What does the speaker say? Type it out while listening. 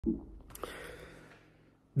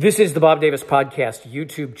This is the Bob Davis Podcast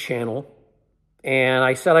YouTube channel, and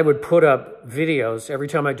I said I would put up videos every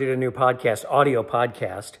time I did a new podcast, audio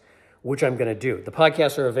podcast, which I'm going to do. The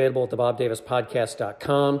podcasts are available at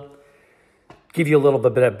thebobdavispodcast.com. Give you a little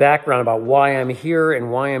bit of background about why I'm here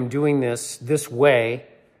and why I'm doing this way.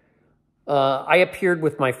 I appeared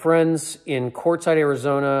with my friends in Quartzsite,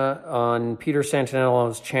 Arizona on Peter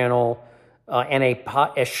Santinello's channel and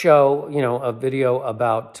a show, a video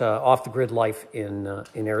about off-the-grid life in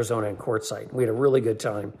Arizona and Quartzsite. We had a really good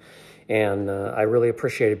time, and I really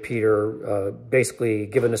appreciated Peter basically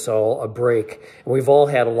giving us all a break. And we've all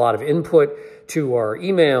had a lot of input to our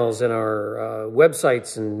emails and our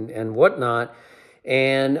websites and whatnot.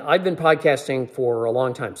 And I've been podcasting for a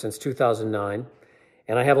long time, since 2009.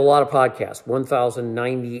 And I have a lot of podcasts,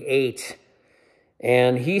 1,098.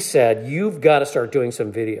 And he said, you've got to start doing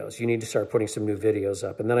some videos. You need to start putting some new videos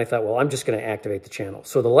up. And then I thought, well, I'm just going to activate the channel.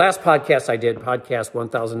 So the last podcast I did, podcast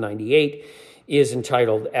 1098, is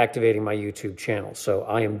entitled Activating My YouTube Channel. So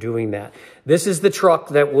I am doing that. This is the truck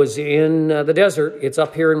that was in the desert. It's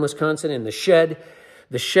up here in Wisconsin in the shed.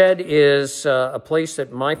 The shed is a place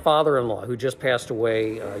that my father-in-law, who just passed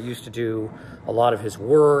away, used to do a lot of his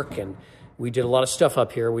work, and we did a lot of stuff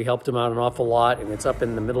up here. We helped him out an awful lot, and it's up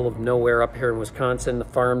in the middle of nowhere up here in Wisconsin, the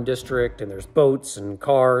farm district, and there's boats and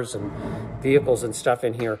cars and vehicles and stuff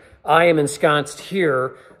in here. I am ensconced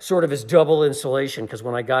here sort of as double insulation, because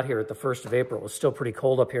when I got here at the 1st of April, it was still pretty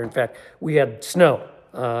cold up here. In fact, we had snow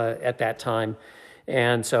at that time,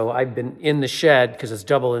 and so I've been in the shed because it's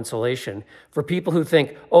double insulation. For people who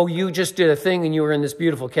think, oh, you just did a thing and you were in this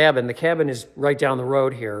beautiful cabin, the cabin is right down the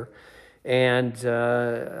road here. And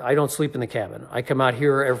I don't sleep in the cabin. I come out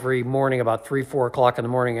here every morning about 3, 4 o'clock in the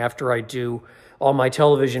morning after I do all my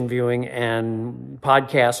television viewing and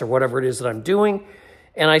podcasts or whatever it is that I'm doing.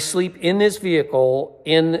 And I sleep in this vehicle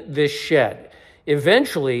in this shed.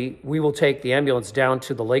 Eventually, we will take the ambulance down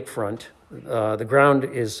to the lakefront. The ground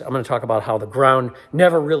is, I'm going to talk about how the ground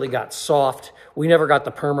never really got soft. We never got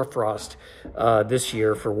the permafrost this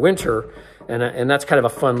year for winter. And that's kind of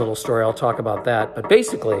a fun little story. I'll talk about that. But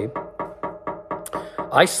basically,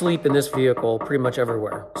 I sleep in this vehicle pretty much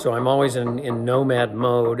everywhere. So I'm always in nomad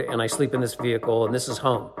mode, and I sleep in this vehicle, and this is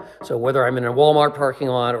home. So whether I'm in a Walmart parking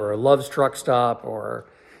lot or a Love's truck stop or,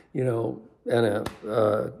 in a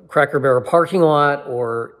Cracker Barrel parking lot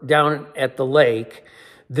or down at the lake,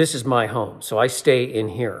 this is my home. So I stay in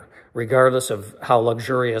here, regardless of how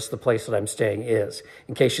luxurious the place that I'm staying is,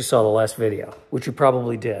 in case you saw the last video, which you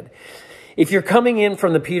probably did. If you're coming in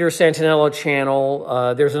from the Peter Santinello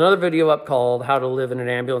channel, there's another video up called How to Live in an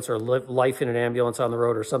Ambulance or Live Life in an Ambulance on the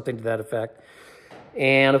Road or something to that effect.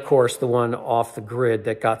 And, of course, the one off the grid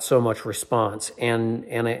that got so much response. And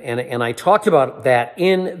I talked about that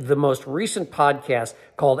in the most recent podcast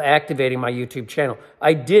called Activating My YouTube Channel.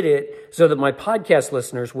 I did it so that my podcast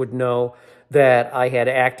listeners would know that I had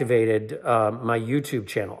activated my YouTube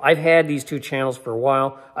channel. I've had these two channels for a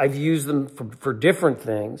while. I've used them for different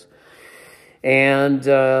things. And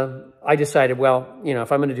I decided, well,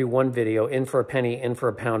 if I'm going to do one video, in for a penny, in for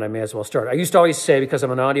a pound, I may as well start. I used to always say, because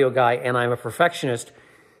I'm an audio guy and I'm a perfectionist,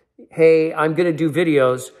 hey, I'm going to do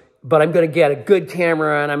videos, but I'm going to get a good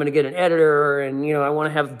camera and I'm going to get an editor and, I want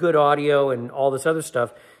to have good audio and all this other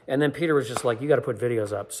stuff. And then Peter was just like, you got to put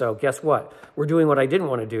videos up. So guess what? We're doing what I didn't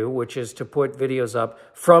want to do, which is to put videos up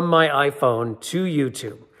from my iPhone to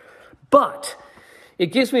YouTube. But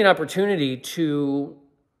it gives me an opportunity to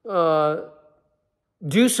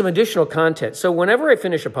do some additional content. So whenever I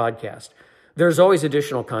finish a podcast, there's always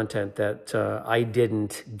additional content that I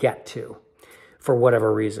didn't get to for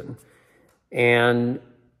whatever reason. And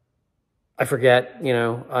I forget,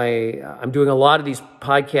 I'm doing a lot of these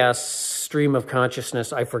podcasts, stream of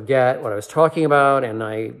consciousness. I forget what I was talking about, and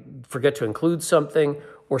I forget to include something,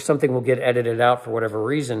 or something will get edited out for whatever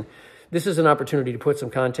reason. This is an opportunity to put some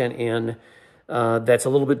content in that's a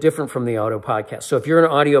little bit different from the audio podcast. So if you're an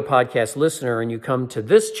audio podcast listener and you come to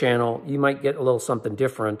this channel, you might get a little something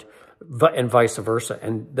different, and vice versa.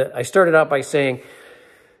 And I started out by saying,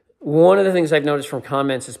 one of the things I've noticed from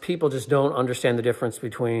comments is people just don't understand the difference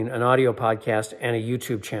between an audio podcast and a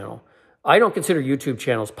YouTube channel. I don't consider YouTube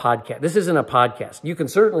channels podcast. This isn't a podcast. You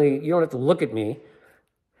don't have to look at me.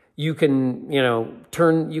 You can,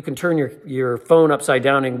 turn your phone upside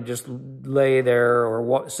down and just lay there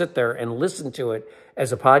or sit there and listen to it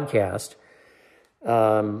as a podcast.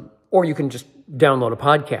 Or you can just download a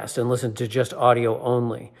podcast and listen to just audio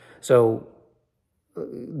only. So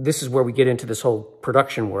this is where we get into this whole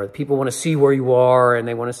production world. People want to see where you are, and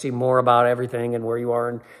they want to see more about everything and where you are,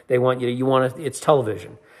 and they want it's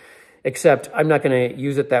television. except I'm not going to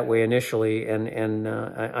use it that way initially, and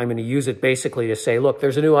I'm going to use it basically to say, look,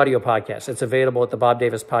 there's a new audio podcast. It's available at the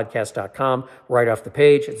bobdavispodcast.com right off the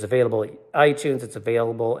page. It's available at iTunes. It's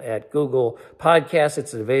available at Google Podcasts.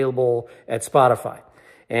 It's available at Spotify.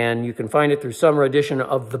 And you can find it through summer edition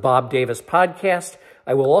of the Bob Davis Podcast.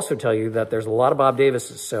 I will also tell you that there's a lot of Bob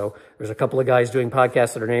Davises. So there's a couple of guys doing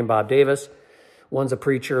podcasts that are named Bob Davis. One's a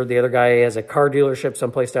preacher. The other guy has a car dealership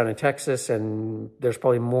someplace down in Texas, and there's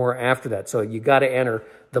probably more after that. So you got to enter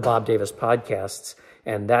the Bob Davis Podcasts,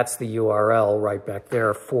 and that's the URL right back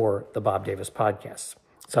there for the Bob Davis Podcasts.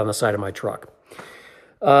 It's on the side of my truck.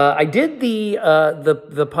 I did the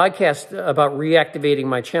podcast about reactivating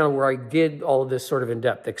my channel, where I did all of this sort of in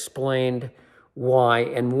depth, explained why.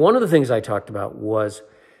 And one of the things I talked about was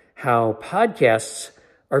how podcasts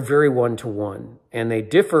are very one-to-one, and they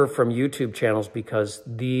differ from YouTube channels because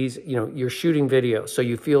these, you're shooting video, so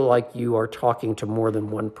you feel like you are talking to more than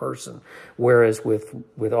one person. Whereas with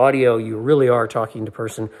audio, you really are talking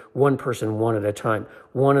to one person, one at a time.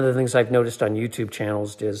 One of the things I've noticed on YouTube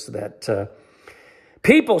channels is that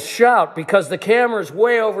people shout because the camera's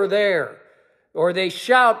way over there, or they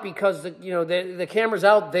shout because the camera's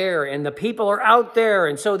out there and the people are out there,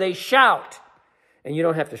 and so they shout, and you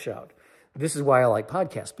don't have to shout. This is why I like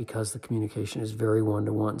podcasts, because the communication is very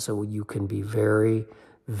one-to-one. So you can be very,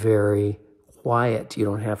 very quiet. You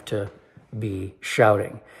don't have to be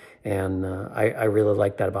shouting. And I really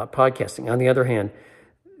like that about podcasting. On the other hand,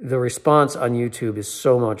 the response on YouTube is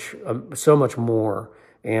so much more.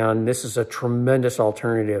 And this is a tremendous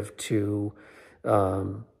alternative to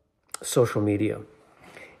social media.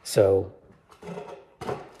 So,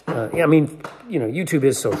 YouTube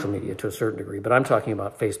is social media to a certain degree, but I'm talking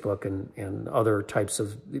about Facebook and other types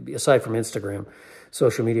of, aside from Instagram,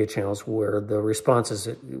 social media channels where the response is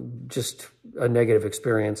just a negative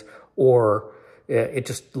experience, or it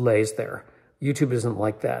just lays there. YouTube isn't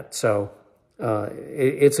like that. So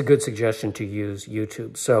it's a good suggestion to use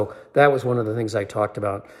YouTube. So that was one of the things I talked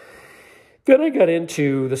about. Then I got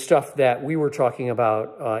into the stuff that we were talking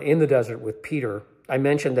about in the desert with Peter. I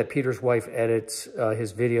mentioned that Peter's wife edits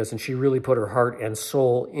his videos, and she really put her heart and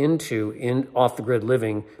soul into off-the-grid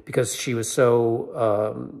living because she was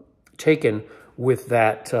so taken with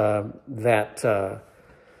that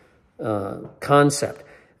concept.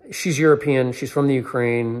 She's European. She's from the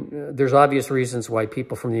Ukraine. There's obvious reasons why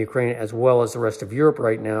people from the Ukraine, as well as the rest of Europe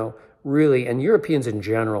right now, really, and Europeans in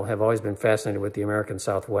general, have always been fascinated with the American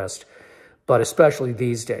Southwest, but especially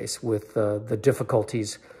these days with the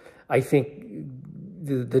difficulties. I think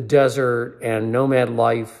the desert and nomad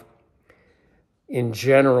life in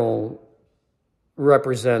general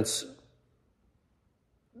represents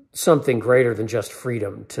something greater than just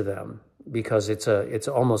freedom to them, because it's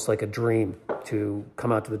almost like a dream to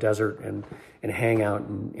come out to the desert and hang out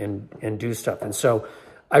and do stuff. And so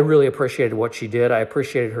I really appreciated what she did. I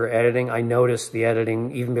appreciated her editing. I noticed the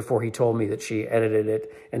editing even before he told me that she edited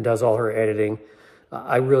it and does all her editing.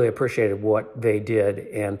 I really appreciated what they did,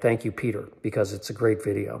 and thank you, Peter, because it's a great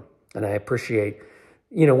video. And I appreciate,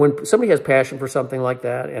 when somebody has passion for something like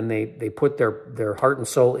that and they put their heart and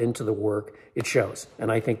soul into the work, it shows. And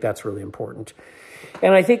I think that's really important.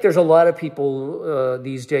 And I think there's a lot of people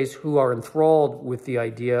these days who are enthralled with the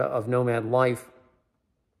idea of nomad life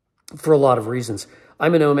for a lot of reasons.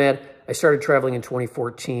 I'm a nomad. I started traveling in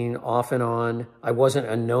 2014 off and on. I wasn't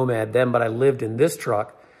a nomad then, but I lived in this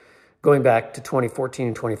truck going back to 2014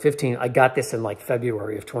 and 2015. I got this in like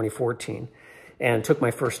February of 2014 and took my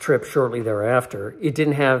first trip shortly thereafter. It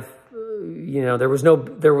didn't have, there was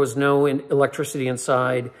no electricity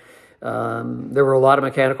inside. There were a lot of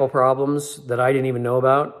mechanical problems that I didn't even know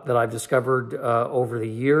about that I've discovered over the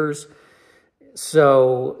years.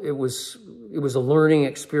 So it was a learning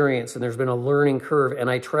experience, and there's been a learning curve. And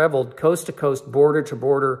I traveled coast to coast, border to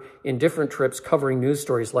border in different trips, covering news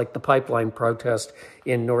stories like the pipeline protest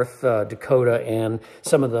in North Dakota and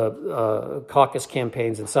some of the caucus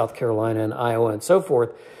campaigns in South Carolina and Iowa and so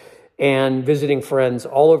forth, and visiting friends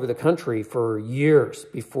all over the country for years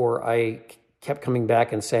before I kept coming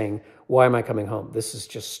back and saying, why am I coming home? This is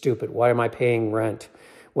just stupid. Why am I paying rent?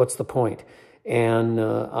 What's the point? And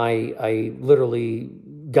I literally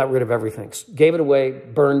got rid of everything, gave it away,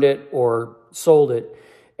 burned it, or sold it,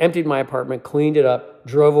 emptied my apartment, cleaned it up,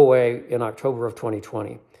 drove away in October of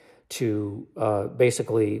 2020 to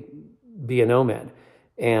basically be a nomad.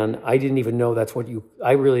 And I didn't even know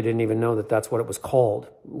I really didn't even know that that's what it was called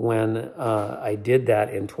when I did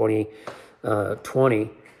that in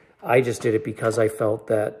 2020. I just did it because I felt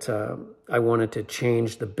that I wanted to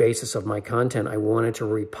change the basis of my content. I wanted to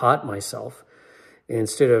repot myself.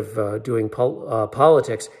 instead of doing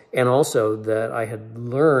politics, and also that I had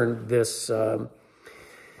learned this,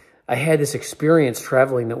 I had this experience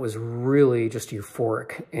traveling that was really just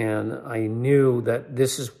euphoric, and I knew that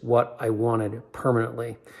this is what I wanted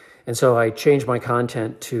permanently. And so I changed my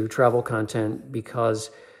content to travel content because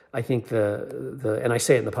I think and I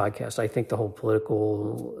say it in the podcast, I think the whole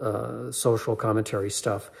political, social commentary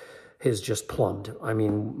stuff has just plumbed. I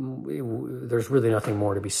mean, there's really nothing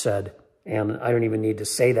more to be said. And I don't even need to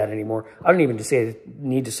say that anymore. I don't even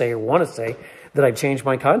need to say or want to say that I've changed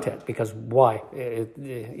my content, because why? Is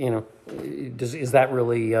that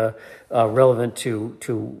really relevant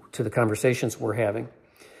to the conversations we're having?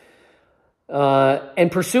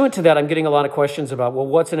 And pursuant to that, I'm getting a lot of questions about, well,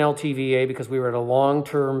 what's an LTVA? Because we were at a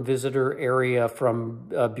long-term visitor area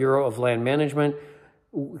from Bureau of Land Management.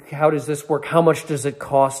 How does this work? How much does it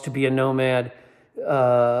cost to be a nomad?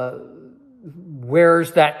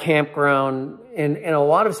 Where's that campground? And a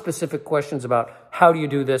lot of specific questions about how do you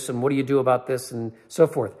do this and what do you do about this and so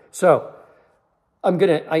forth. So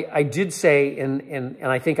I did say, and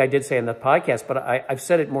I think I did say in the podcast, but I've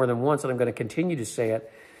said it more than once, and I'm going to continue to say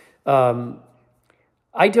it. I'm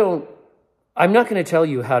not going to tell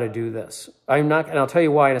you how to do this. And I'll tell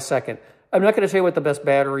you why in a second. I'm not going to tell you what the best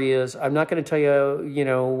battery is. I'm not going to tell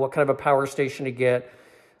you, what kind of a power station to get.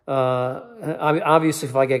 Obviously,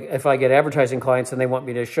 if I get advertising clients and they want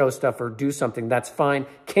me to show stuff or do something, that's fine.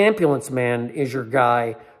 Campulance Man is your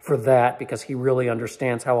guy for that, because he really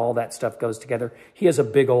understands how all that stuff goes together. He has a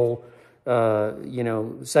big old,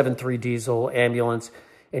 7.3 diesel ambulance,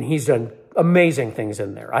 and he's done amazing things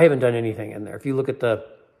in there. I haven't done anything in there. If you look at the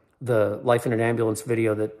Life in an Ambulance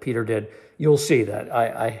video that Peter did, you'll see that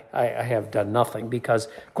I have done nothing, because,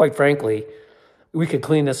 quite frankly, we could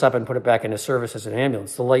clean this up and put it back into service as an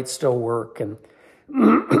ambulance. The lights still work and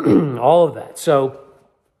all of that. So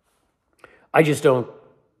I don't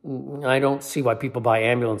see why people buy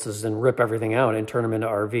ambulances and rip everything out and turn them into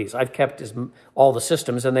RVs. I've kept all the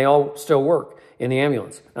systems, and they all still work in the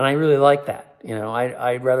ambulance. And I really like that.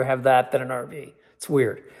 I'd rather have that than an RV. It's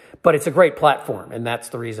weird. But it's a great platform, and that's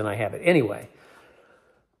the reason I have it. Anyway,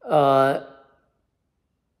 I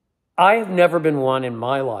have never been one in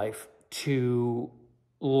my life to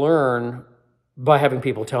learn by having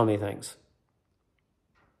people tell me things.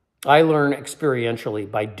 I learn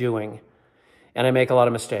experientially by doing, and I make a lot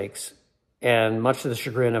of mistakes. And much to the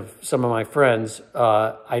chagrin of some of my friends,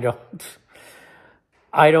 I don't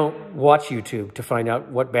watch YouTube to find out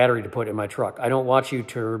what battery to put in my truck. I don't watch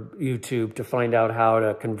YouTube to find out how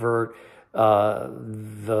to convert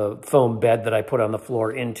the foam bed that I put on the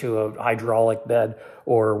floor into a hydraulic bed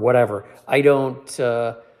or whatever. I don't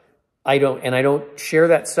share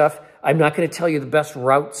that stuff. I'm not going to tell you the best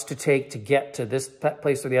routes to take to get to this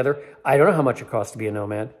place or the other. I don't know how much it costs to be a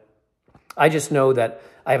nomad. I just know that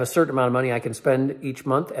I have a certain amount of money I can spend each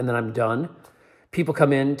month, and then I'm done. People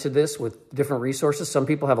come into this with different resources. Some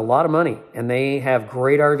people have a lot of money, and they have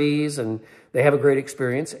great RVs, and they have a great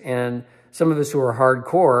experience. And some of us who are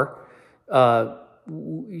hardcore,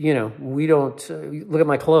 we don't look at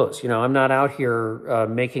my clothes. I'm not out here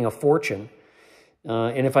making a fortune.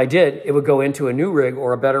 And if I did, it would go into a new rig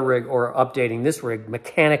or a better rig or updating this rig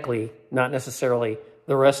mechanically, not necessarily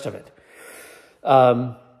the rest of it.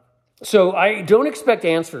 So I don't expect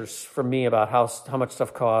answers from me about how much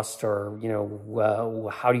stuff costs or,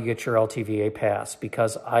 how do you get your LTVA pass,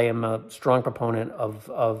 because I am a strong proponent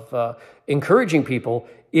of encouraging people,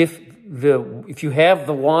 if you have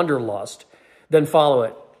the wanderlust, then follow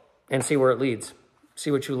it and see where it leads.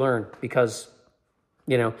 See what you learn, because,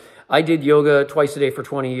 I did yoga twice a day for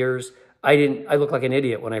 20 years. I looked like an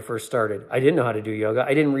idiot when I first started. I didn't know how to do yoga.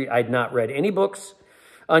 I'd not read any books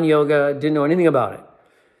on yoga, didn't know anything about it.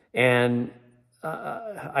 And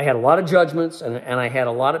I had a lot of judgments, and I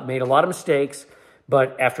made a lot of mistakes.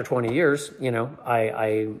 But after 20 years,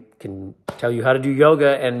 I can tell you how to do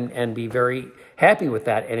yoga and be very happy with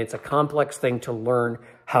that. And it's a complex thing to learn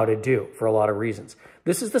how to do for a lot of reasons.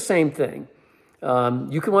 This is the same thing.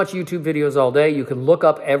 You can watch YouTube videos all day. You can look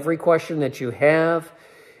up every question that you have.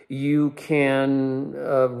 You can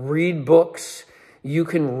read books. You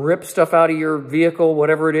can rip stuff out of your vehicle,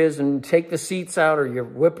 whatever it is, and take the seats out, or you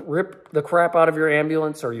rip the crap out of your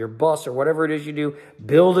ambulance or your bus or whatever it is you do.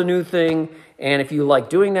 Build a new thing, and if you like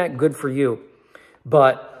doing that, good for you.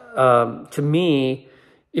 But to me,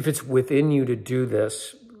 if it's within you to do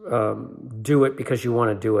this, do it because you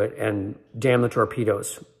want to do it, and damn the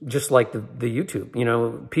torpedoes. Just like the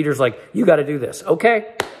YouTube. Peter's like, you got to do this.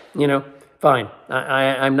 Okay, fine.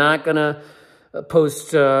 I'm not going to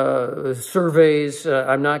post surveys.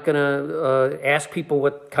 I'm not going to ask people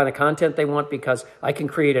what kind of content they want, because I can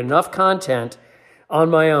create enough content on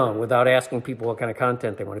my own without asking people what kind of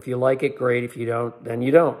content they want. If you like it, great. If you don't, then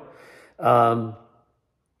you don't.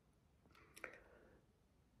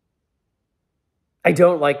 I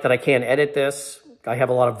don't like that I can't edit this. I have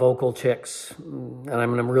a lot of vocal tics, and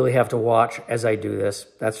I'm going to really have to watch as I do this.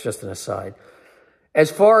 That's just an aside. As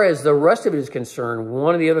far as the rest of it is concerned,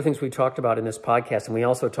 one of the other things we talked about in this podcast, and we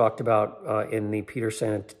also talked about in the Peter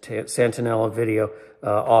Santinella video,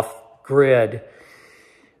 Off Grid,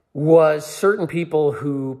 was certain people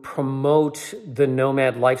who promote the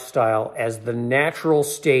nomad lifestyle as the natural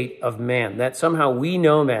state of man, that somehow we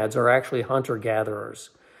nomads are actually hunter-gatherers,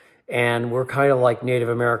 and we're kind of like Native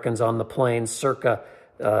Americans on the plains circa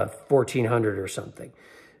 1400 or something.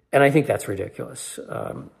 And I think that's ridiculous.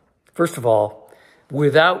 First of all,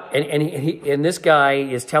 and this guy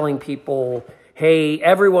is telling people, hey,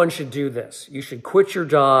 everyone should do this. You should quit your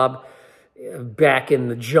job back in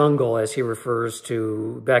the jungle, as he refers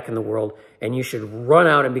to back in the world, and you should run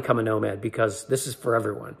out and become a nomad because this is for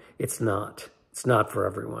everyone. It's not. It's not for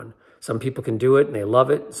everyone. Some people can do it and they love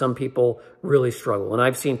it. Some people really struggle. And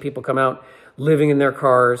I've seen people come out living in their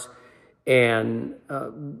cars and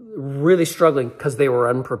really struggling because they were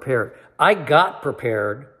unprepared. I got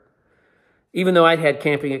prepared. Even though I'd had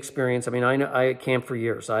camping experience, I mean, I camped for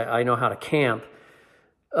years. I know how to camp,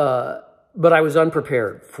 but I was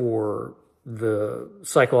unprepared for the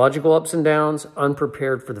psychological ups and downs,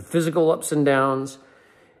 unprepared for the physical ups and downs,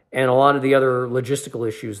 and a lot of the other logistical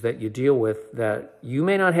issues that you deal with that you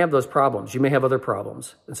may not have those problems. You may have other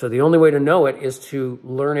problems. And so the only way to know it is to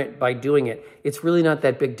learn it by doing it. It's really not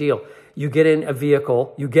that big deal. You get in a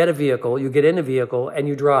vehicle, you get in a vehicle, and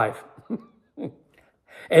you drive.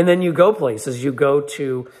 And then you go places. You go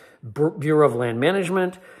to Bureau of Land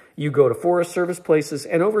Management. You go to Forest Service places.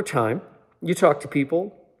 And over time, you talk to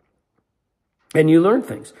people and you learn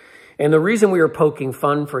things. And the reason we are poking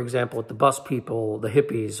fun, for example, at the bus people, the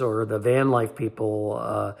hippies, or the van life people,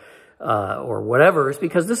 or whatever, is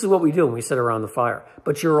because this is what we do when we sit around the fire.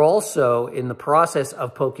 But you're also in the process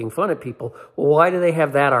of poking fun at people. Well, why do they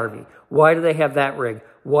have that RV? Why do they have that rig?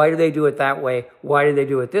 Why do they do it that way? Why do they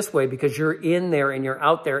do it this way? Because you're in there and you're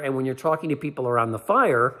out there. And when you're talking to people around the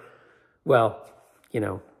fire, well, you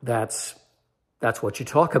know, that's what you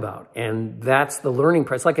talk about. And that's the learning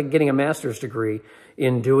process. It's like getting a master's degree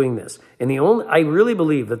in doing this. And I really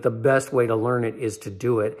believe that the best way to learn it is to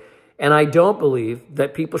do it. And I don't believe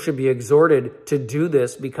that people should be exhorted to do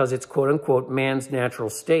this because it's quote unquote man's natural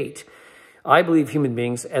state. I believe human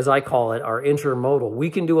beings, as I call it, are intermodal. We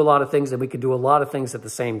can do a lot of things and we can do a lot of things at the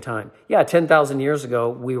same time. Yeah, 10,000 years ago,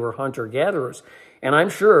 we were hunter-gatherers. And I'm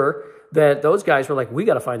sure that those guys were like, we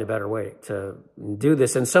got to find a better way to do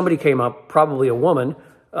this. And somebody came up, probably a woman,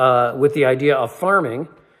 with the idea of farming.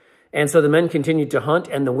 And so the men continued to hunt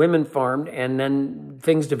and the women farmed, and then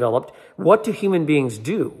things developed. What do human beings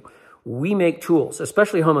do? We make tools,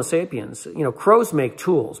 especially Homo sapiens. You know, crows make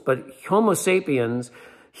tools, but Homo sapiens,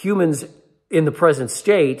 humans in the present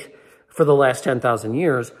state for the last 10,000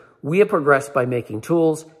 years, we have progressed by making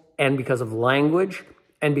tools and because of language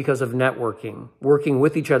and because of networking, working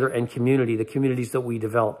with each other and community, the communities that we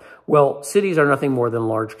develop. Well, cities are nothing more than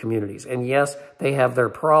large communities. And yes, they have their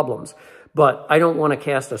problems, but I don't want to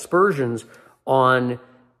cast aspersions on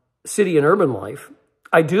city and urban life.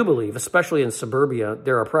 I do believe, especially in suburbia,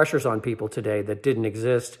 there are pressures on people today that didn't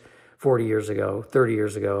exist 40 years ago, 30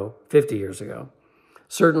 years ago, 50 years ago.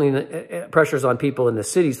 Certainly pressures on people in the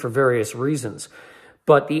cities for various reasons.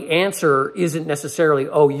 But the answer isn't necessarily,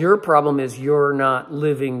 oh, your problem is you're not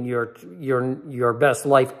living your best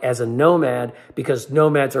life as a nomad, because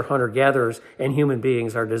nomads are hunter-gatherers and human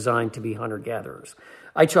beings are designed to be hunter-gatherers.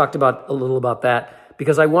 I talked a little about that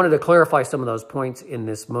because I wanted to clarify some of those points in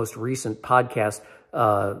this most recent podcast,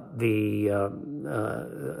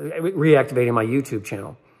 Reactivating my YouTube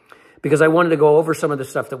channel. Because I wanted to go over some of the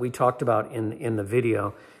stuff that we talked about in the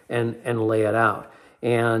video and lay it out.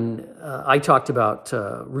 And I talked about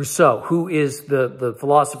Rousseau, who is the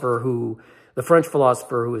French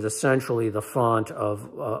philosopher who is essentially the font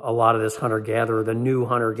of a lot of this hunter-gatherer, the new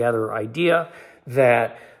hunter-gatherer idea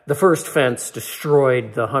that the first fence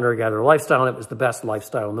destroyed the hunter-gatherer lifestyle, and it was the best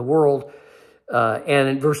lifestyle in the world.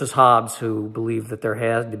 And versus Hobbes, who believed that there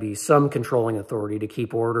had to be some controlling authority to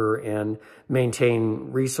keep order and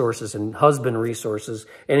maintain resources and husband resources.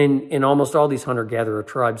 And in almost all these hunter-gatherer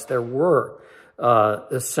tribes, there were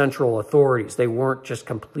central authorities. They weren't just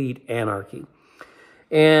complete anarchy.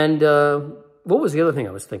 And what was the other thing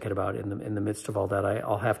I was thinking about in the midst of all that?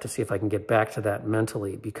 I'll have to see if I can get back to that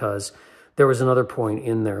mentally, because there was another point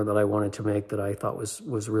in there that I wanted to make that I thought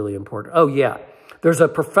was really important. Oh, yeah. There's a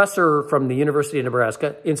professor from the University of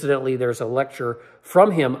Nebraska. Incidentally, there's a lecture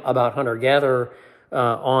from him about hunter-gatherer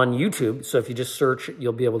on YouTube. So if you just search it,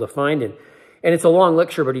 you'll be able to find it. And it's a long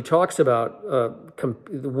lecture, but he talks about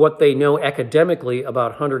what they know academically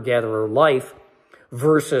about hunter-gatherer life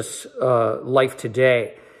versus life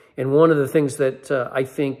today. And one of the things that I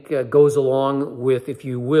think goes along with, if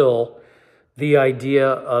you will, the idea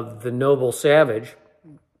of the noble savage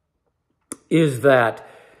is that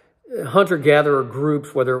hunter-gatherer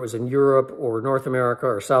groups, whether it was in Europe or North America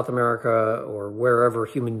or South America or wherever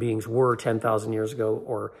human beings were 10,000 years ago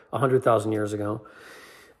or 100,000 years ago,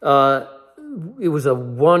 it was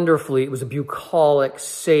a bucolic,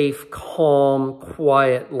 safe, calm,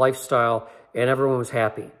 quiet lifestyle, and everyone was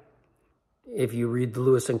happy. If you read the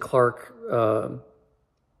Lewis and Clark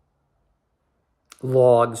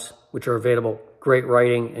logs, which are available, great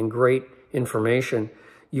writing and great information,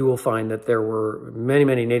 you will find that there were many,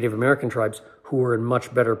 many Native American tribes who were in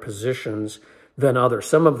much better positions than others.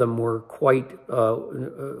 Some of them were quite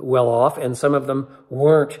well off, and some of them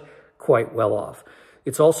weren't quite well off.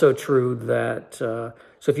 It's also true that, so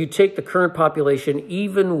if you take the current population,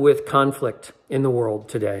 even with conflict in the world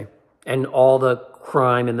today, and all the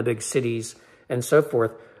crime in the big cities and so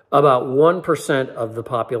forth, about 1% of the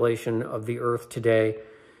population of the earth today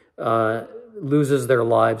loses their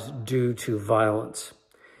lives due to violence.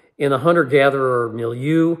 In a hunter-gatherer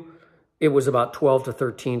milieu, it was about 12 to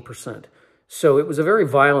 13%. So it was a very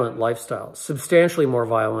violent lifestyle, substantially more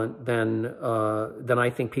violent than I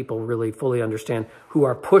think people really fully understand, who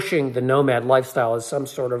are pushing the nomad lifestyle as some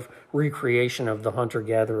sort of recreation of the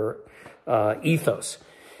hunter-gatherer ethos.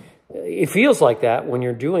 It feels like that when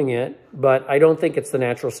you're doing it, but I don't think it's the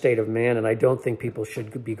natural state of man, and I don't think people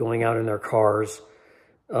should be going out in their cars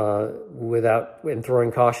and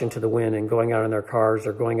throwing caution to the wind and going out in their cars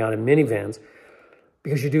or going out in minivans,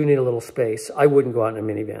 because you do need a little space. I wouldn't go out in a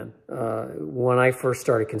minivan. When I first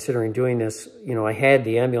started considering doing this, you know, I had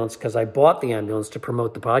the ambulance because I bought the ambulance to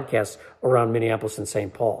promote the podcast around Minneapolis and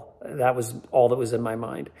St. Paul. That was all that was in my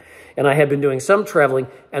mind. And I had been doing some traveling,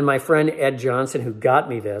 and my friend Ed Johnson, who got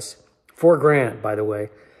me this, $4,000, by the way,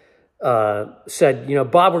 said, you know,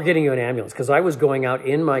 Bob, we're getting you an ambulance, because I was going out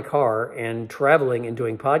in my car and traveling and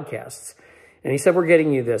doing podcasts. And he said, we're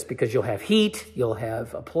getting you this because you'll have heat, you'll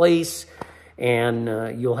have a place,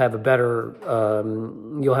 and you'll have a better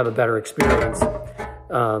experience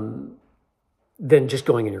than just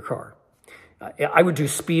going in your car. I would do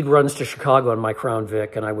speed runs to Chicago on my Crown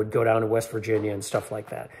Vic, and I would go down to West Virginia and stuff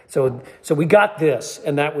like that. So we got this,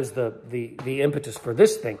 and that was the impetus for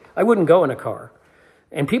this thing. I wouldn't go in a car.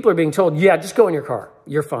 And people are being told, yeah, just go in your car.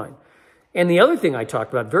 You're fine. And the other thing I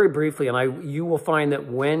talked about very briefly, and you will find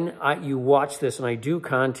that when you watch this and I do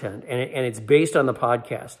content, and it's based on the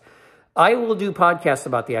podcast, I will do podcasts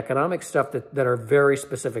about the economic stuff that are very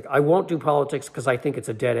specific. I won't do politics because I think it's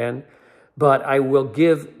a dead end. But I will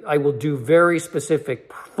do very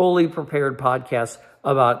specific, fully prepared podcasts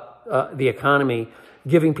about the economy,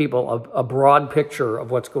 giving people a broad picture of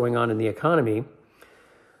what's going on in the economy.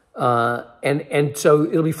 And so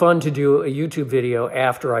it'll be fun to do a YouTube video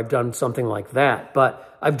after I've done something like that.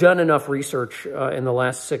 But I've done enough research in the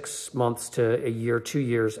last 6 months to a year, 2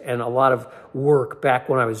 years, and a lot of work back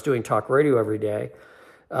when I was doing talk radio every day.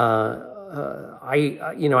 I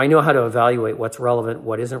know how to evaluate what's relevant,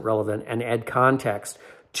 what isn't relevant, and add context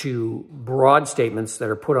to broad statements that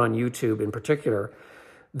are put on YouTube in particular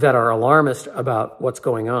that are alarmist about what's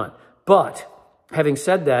going on. But having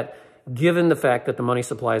said that, given the fact that the money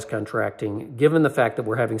supply is contracting, given the fact that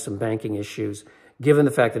we're having some banking issues, given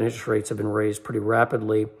the fact that interest rates have been raised pretty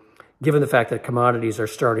rapidly, given the fact that commodities are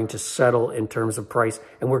starting to settle in terms of price,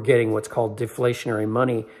 and we're getting what's called deflationary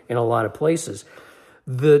money in a lot of places,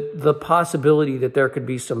 the possibility that there could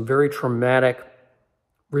be some very traumatic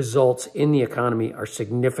results in the economy are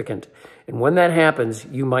significant. And when that happens,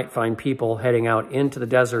 you might find people heading out into the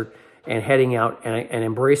desert and heading out and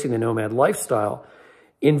embracing the nomad lifestyle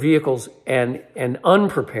in vehicles and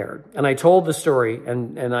unprepared. And I told the story,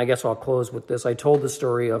 and I guess I'll close with this. I told the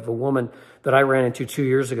story of a woman that I ran into 2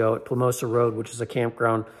 years ago at Plamosa Road, which is a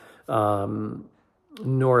campground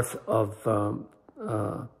north of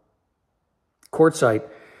Quartzsite,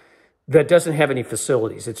 that doesn't have any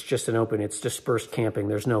facilities. It's just it's dispersed camping.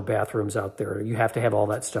 There's no bathrooms out there. You have to have all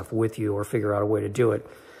that stuff with you or figure out a way to do it.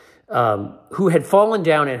 Who had fallen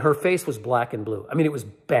down, and her face was black and blue. I mean, it was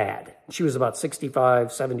bad. She was about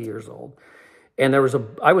 65, 70 years old. And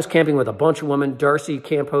I was camping with a bunch of women, Darcy,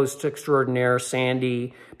 camp host extraordinaire,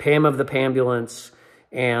 Sandy, Pam of the Pambulance,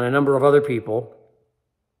 and a number of other people.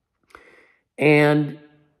 And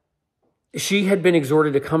she had been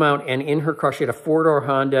exhorted to come out, and in her car, she had a four-door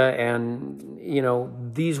Honda, and, you know,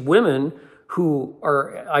 these women who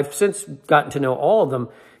I've since gotten to know all of them,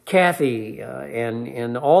 Kathy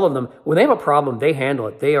and all of them, when they have a problem, they handle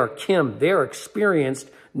it. They are experienced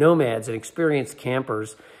nomads and experienced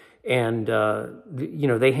campers, and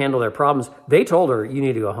they handle their problems. They told her, you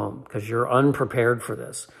need to go home because you're unprepared for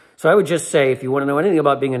this. So I would just say, if you want to know anything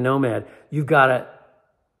about being a nomad, you've got to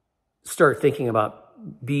start thinking about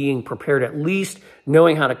being prepared, at least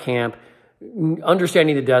knowing how to camp,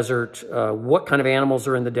 understanding the desert, what kind of animals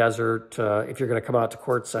are in the desert, if you're going to come out to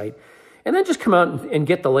quartzsite, and then just come out and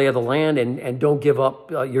get the lay of the land and don't give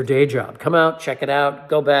up your day job. Come out, check it out,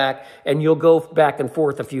 go back, and you'll go back and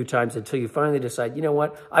forth a few times until you finally decide, you know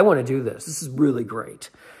what, I want to do this. This is really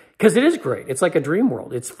great. Because it is great. It's like a dream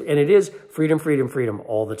world. And it is freedom, freedom, freedom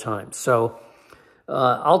all the time. So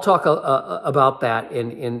I'll talk about that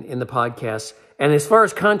in the podcast. And as far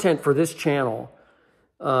as content for this channel,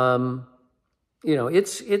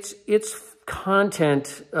 it's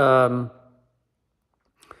content.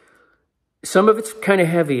 Some of it's kind of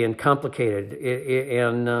heavy and complicated.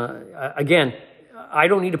 Again, I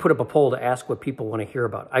don't need to put up a poll to ask what people want to hear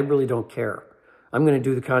about. I really don't care. I'm going to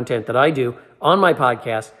do the content that I do on my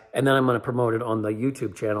podcast, and then I'm going to promote it on the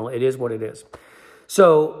YouTube channel. It is what it is.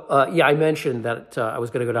 So, I mentioned that I was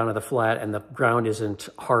going to go down to the flat, and the ground isn't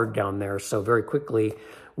hard down there. So very quickly,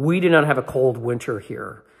 we did not have a cold winter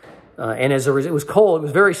here. And as a result, it was cold. It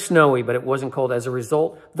was very snowy, but it wasn't cold. As a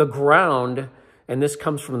result, the ground, and this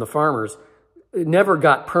comes from the farmers, it never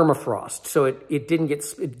got permafrost. So it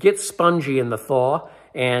gets spongy in the thaw.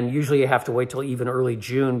 And usually you have to wait till even early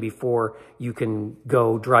June before you can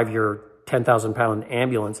go drive your 10,000-pound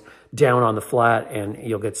ambulance down on the flat, and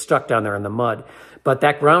you'll get stuck down there in the mud. But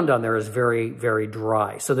that ground down there is very, very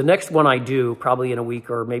dry. So the next one I do, probably in a week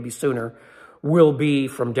or maybe sooner, will be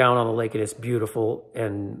from down on the lake, and it's beautiful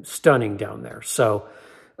and stunning down there. So,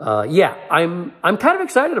 I'm kind of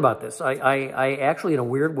excited about this. I actually, in a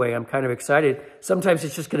weird way, I'm kind of excited. Sometimes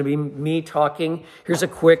it's just going to be me talking. Here's a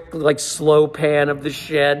quick, slow pan of the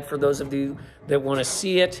shed for those of you that want to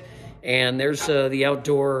see it. And there's the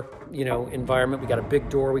outdoor, environment. We got a big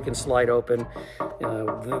door we can slide open. It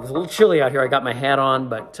was a little chilly out here. I got my hat on,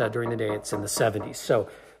 but during the day it's in the 70s. So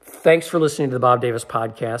thanks for listening to the Bob Davis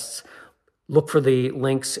podcasts. Look for the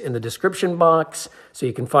links in the description box so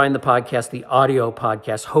you can find the podcast, the audio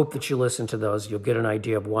podcast. Hope that you listen to those. You'll get an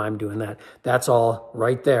idea of why I'm doing that. That's all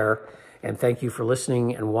right there. And thank you for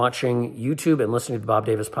listening and watching YouTube and listening to the Bob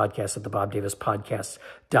Davis podcast at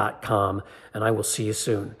thebobdavispodcast.com. And I will see you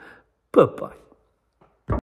soon. Bye-bye.